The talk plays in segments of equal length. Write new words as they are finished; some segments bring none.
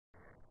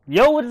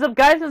Yo, what is up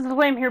guys, this is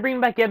Flame here, bringing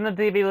back yet another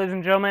video, ladies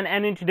and gentlemen,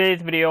 and in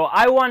today's video,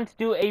 I want to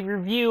do a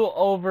review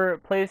over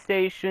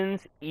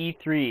PlayStation's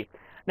E3.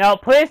 Now,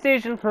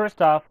 PlayStation,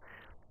 first off,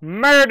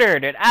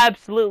 murdered, it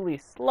absolutely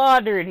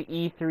slaughtered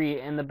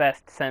E3 in the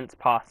best sense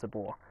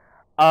possible.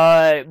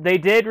 They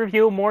did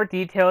reveal more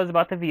details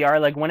about the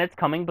VR, like when it's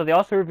coming, but they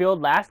also revealed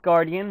Last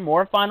Guardian,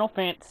 more Final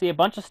Fantasy, a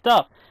bunch of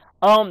stuff.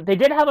 They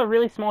did have a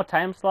really small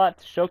time slot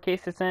to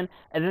showcase this in,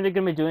 and then they're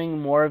going to be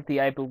doing more of the,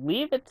 I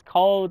believe it's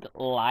called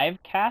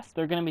live cast.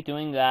 They're going to be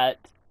doing that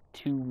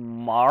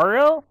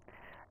tomorrow,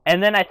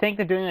 and then I think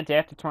they're doing it the day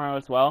after tomorrow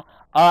as well.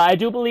 I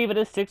do believe it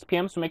is 6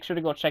 p.m., so make sure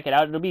to go check it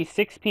out. It'll be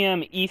 6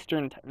 p.m.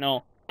 Eastern,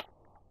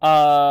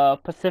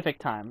 Pacific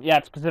time. Yeah,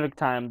 it's Pacific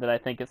time that I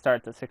think it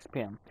starts at 6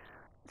 p.m.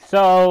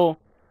 So,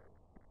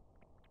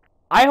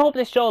 I hope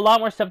they show a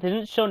lot more stuff. They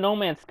didn't show No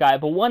Man's Sky,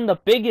 but one of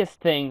the biggest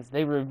things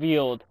they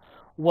revealed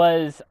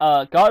was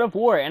God of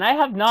War. And I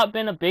have not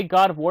been a big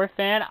God of War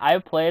fan.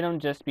 I've played them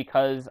just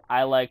because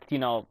I liked,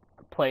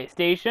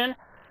 PlayStation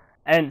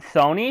and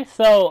Sony.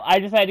 So I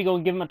decided to go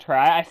and give them a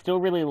try. I still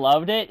really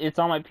loved it. It's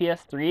on my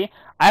PS3.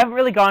 I haven't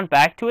really gone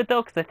back to it,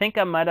 though, because I think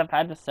I might have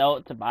had to sell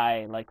it to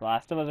buy, like,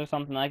 Last of Us or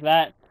something like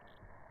that.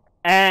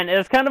 And it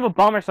was kind of a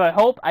bummer, so I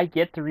hope I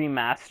get the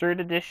remastered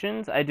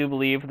editions. I do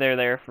believe they're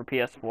there for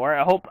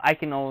PS4. I hope I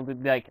can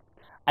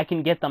I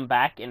can get them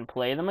back and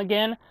play them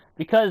again,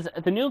 because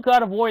the new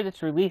God of War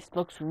that's released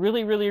looks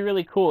really, really,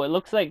 really cool. It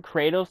looks like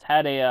Kratos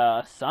had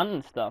a son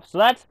and stuff. So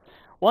that's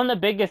one of the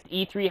biggest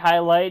E3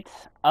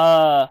 highlights.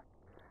 On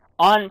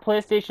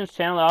PlayStation's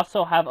channel, they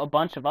also have a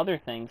bunch of other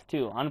things,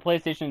 too. On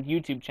PlayStation's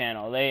YouTube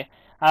channel, they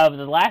have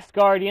The Last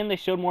Guardian. They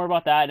showed more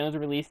about that. It was a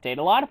release date.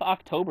 A lot of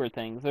October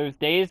things. There's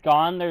Days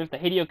Gone. There's the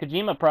Hideo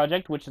Kojima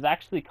project, which is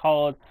actually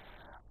called,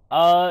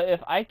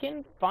 if I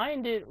can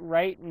find it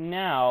right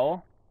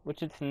now,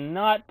 which it's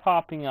not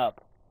popping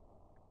up.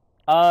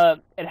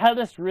 It had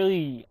this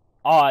really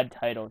odd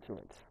title to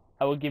it.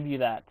 I will give you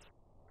that.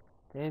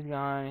 Days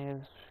Gone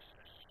is...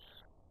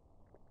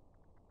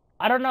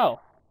 I don't know.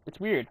 It's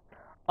weird.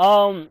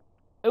 It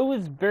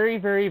was very,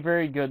 very,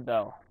 very good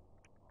though.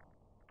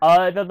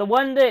 The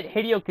one that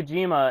Hideo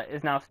Kojima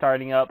is now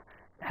starting up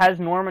has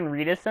Norman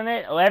Reedus in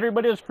it.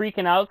 Everybody was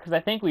freaking out because I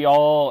think we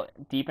all,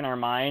 deep in our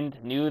mind,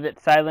 knew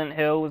that Silent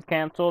Hill was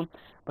canceled.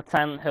 But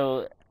Silent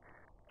Hill,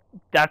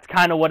 that's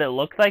kind of what it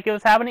looked like it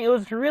was happening. It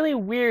was really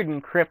weird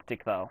and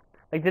cryptic though.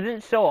 Like, they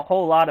didn't show a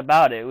whole lot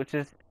about it, which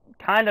is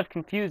kind of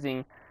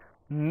confusing.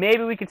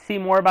 Maybe we could see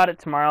more about it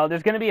tomorrow.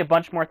 There's going to be a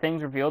bunch more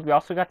things revealed. We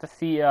also got to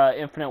see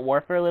Infinite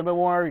Warfare a little bit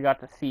more. We got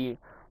to see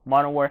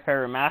Modern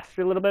Warfare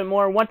Remastered a little bit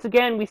more. Once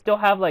again, we still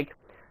have like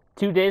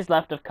 2 days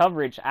left of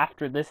coverage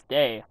after this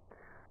day.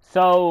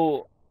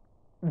 So,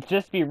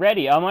 just be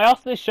ready. I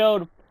also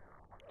showed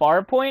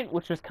Farpoint,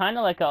 which was kind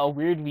of like a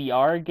weird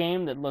VR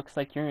game that looks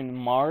like you're in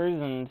Mars,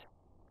 and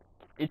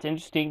it's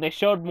interesting. They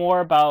showed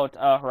more about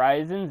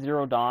Horizon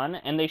Zero Dawn,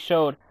 and they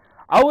showed...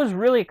 I was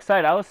really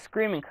excited. I was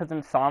screaming because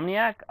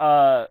Insomniac,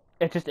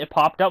 it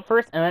popped up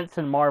first, and then it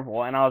said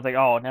Marvel, and I was like,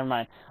 oh, never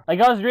mind. Like,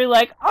 I was really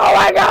like, oh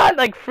my god,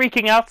 like,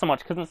 freaking out so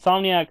much, because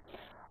Insomniac,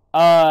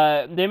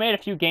 they made a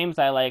few games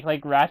I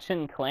like Ratchet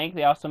and Clank.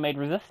 They also made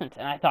Resistance,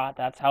 and I thought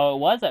that's how it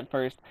was at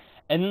first.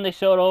 And then they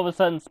showed all of a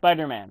sudden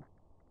Spider-Man.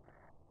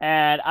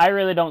 And I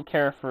really don't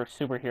care for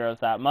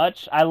superheroes that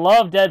much. I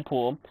love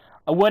Deadpool.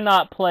 I would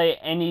not play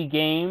any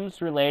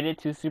games related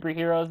to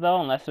superheroes though,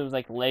 unless it was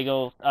like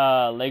Lego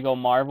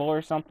Marvel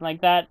or something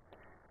like that.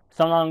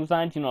 Some along those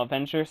lines,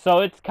 Adventure. So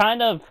it's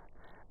kind of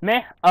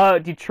meh.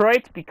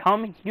 Detroit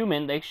Become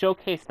Human. They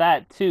showcased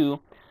that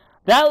too.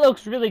 That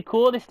looks really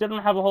cool. They still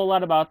don't have a whole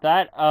lot about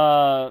that.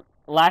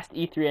 Last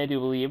E3, I do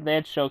believe, they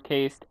had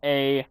showcased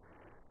a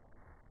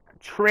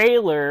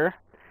trailer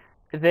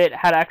that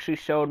had actually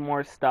showed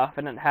more stuff,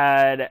 and it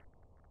had,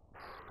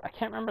 I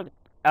can't remember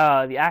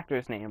the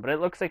actor's name, but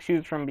it looks like she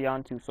was from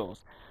Beyond Two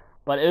Souls.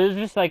 But it was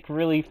just like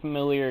really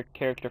familiar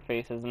character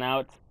faces. Now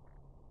it's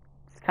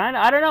kind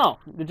of, I don't know,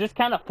 they're just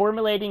kind of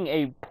formulating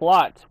a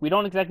plot. We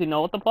don't exactly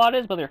know what the plot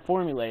is, but they're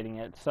formulating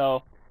it.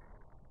 So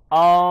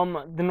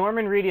the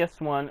Norman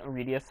Reedus one,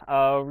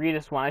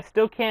 I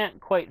still can't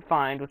quite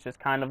find, which is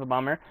kind of a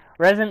bummer.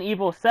 Resident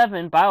Evil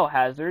 7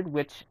 Biohazard,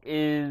 which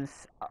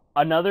is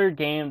another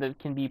game that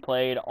can be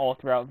played all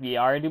throughout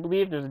VR, I do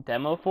believe. There's a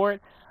demo for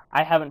it.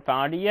 I haven't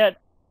found it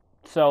yet,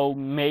 so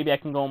maybe I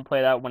can go and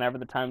play that whenever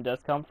the time does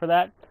come for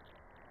that.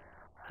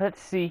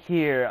 Let's see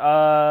here.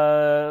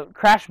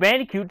 Crash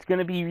Bandicoot's going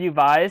to be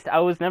revised. I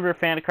was never a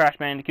fan of Crash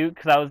Bandicoot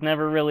because I was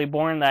never really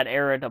born in that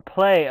era to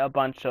play a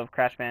bunch of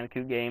Crash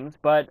Bandicoot games,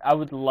 but I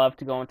would love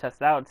to go and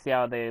test it out and see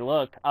how they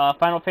look.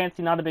 Final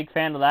Fantasy, not a big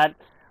fan of that,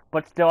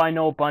 but still I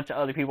know a bunch of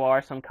other people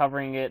are, so I'm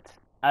covering it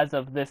as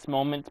of this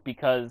moment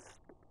because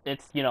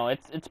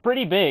it's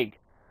pretty big.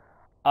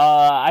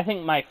 I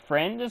think my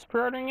friend is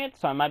pre-ordering it,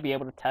 so I might be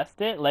able to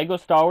test it. Lego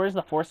Star Wars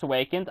The Force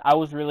Awakens. I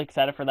was really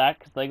excited for that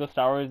because Lego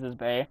Star Wars is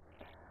bae.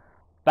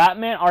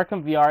 Batman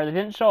Arkham VR, they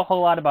didn't show a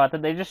whole lot about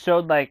that. They just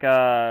showed, like,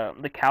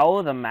 the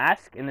cowl, the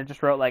mask, and they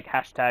just wrote, like,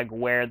 hashtag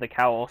wear the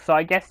cowl. So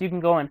I guess you can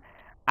go and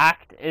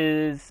act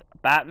as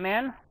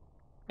Batman.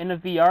 in a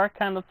VR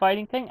kind of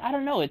fighting thing. I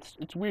don't know.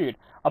 It's weird.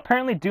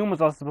 Apparently, Doom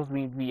was also supposed to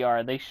be in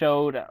VR. They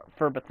showed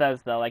for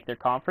Bethesda, like their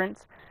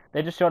conference.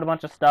 They just showed a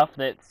bunch of stuff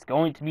that's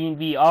going to be in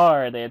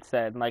VR. They had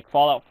said, like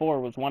Fallout 4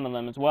 was one of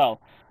them as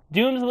well.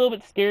 Doom's a little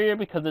bit scarier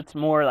because it's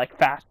more like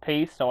fast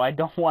paced, so I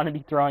don't want to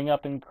be throwing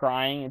up and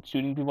crying and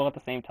shooting people at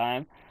the same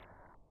time.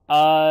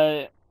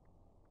 Uh,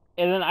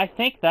 and then I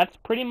think that's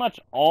pretty much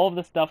all of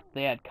the stuff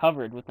they had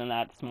covered within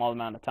that small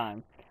amount of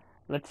time.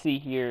 Let's see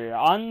here.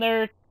 On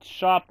their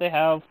shop, they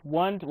have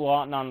well,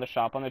 not on the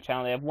shop, on their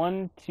channel, they have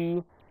 1,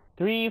 2,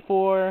 3,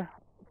 4,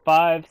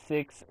 5,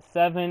 6,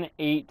 7,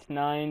 8,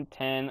 9,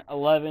 10,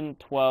 11,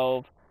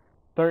 12,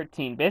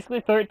 13. Basically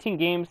 13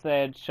 games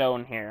they had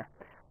shown here.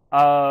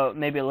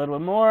 Maybe a little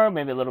bit more,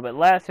 maybe a little bit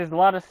less. There's a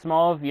lot of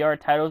small VR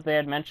titles they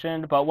had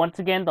mentioned, but once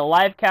again, the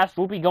live cast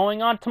will be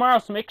going on tomorrow,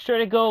 so make sure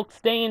to go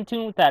stay in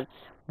tune with that.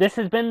 This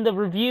has been the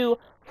review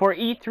for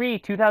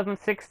E3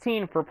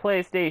 2016 for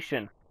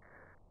PlayStation.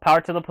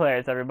 Power to the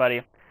players,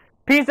 everybody.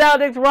 Peace out,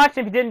 thanks for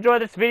watching. If you did enjoy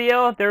this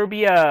video, there will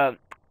be a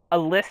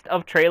list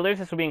of trailers.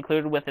 This will be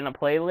included within a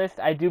playlist.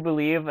 I do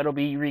believe it'll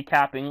be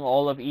recapping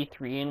all of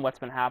E3 and what's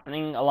been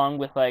happening, along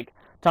with, like,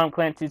 Tom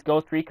Clancy's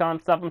Ghost Recon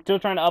stuff. I'm still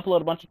trying to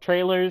upload a bunch of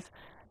trailers.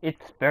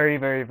 It's very,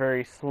 very,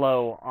 very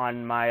slow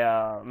on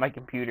my my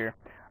computer,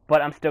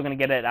 but I'm still going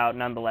to get it out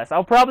nonetheless.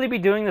 I'll probably be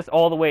doing this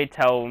all the way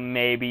till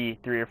maybe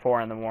 3 or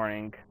 4 in the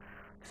morning.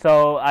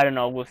 So, I don't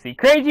know. We'll see.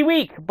 Crazy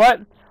week,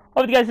 but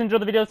hope you guys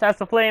enjoyed the video. That's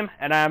the Flame,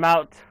 and I'm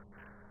out.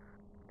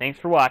 Thanks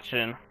for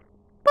watching.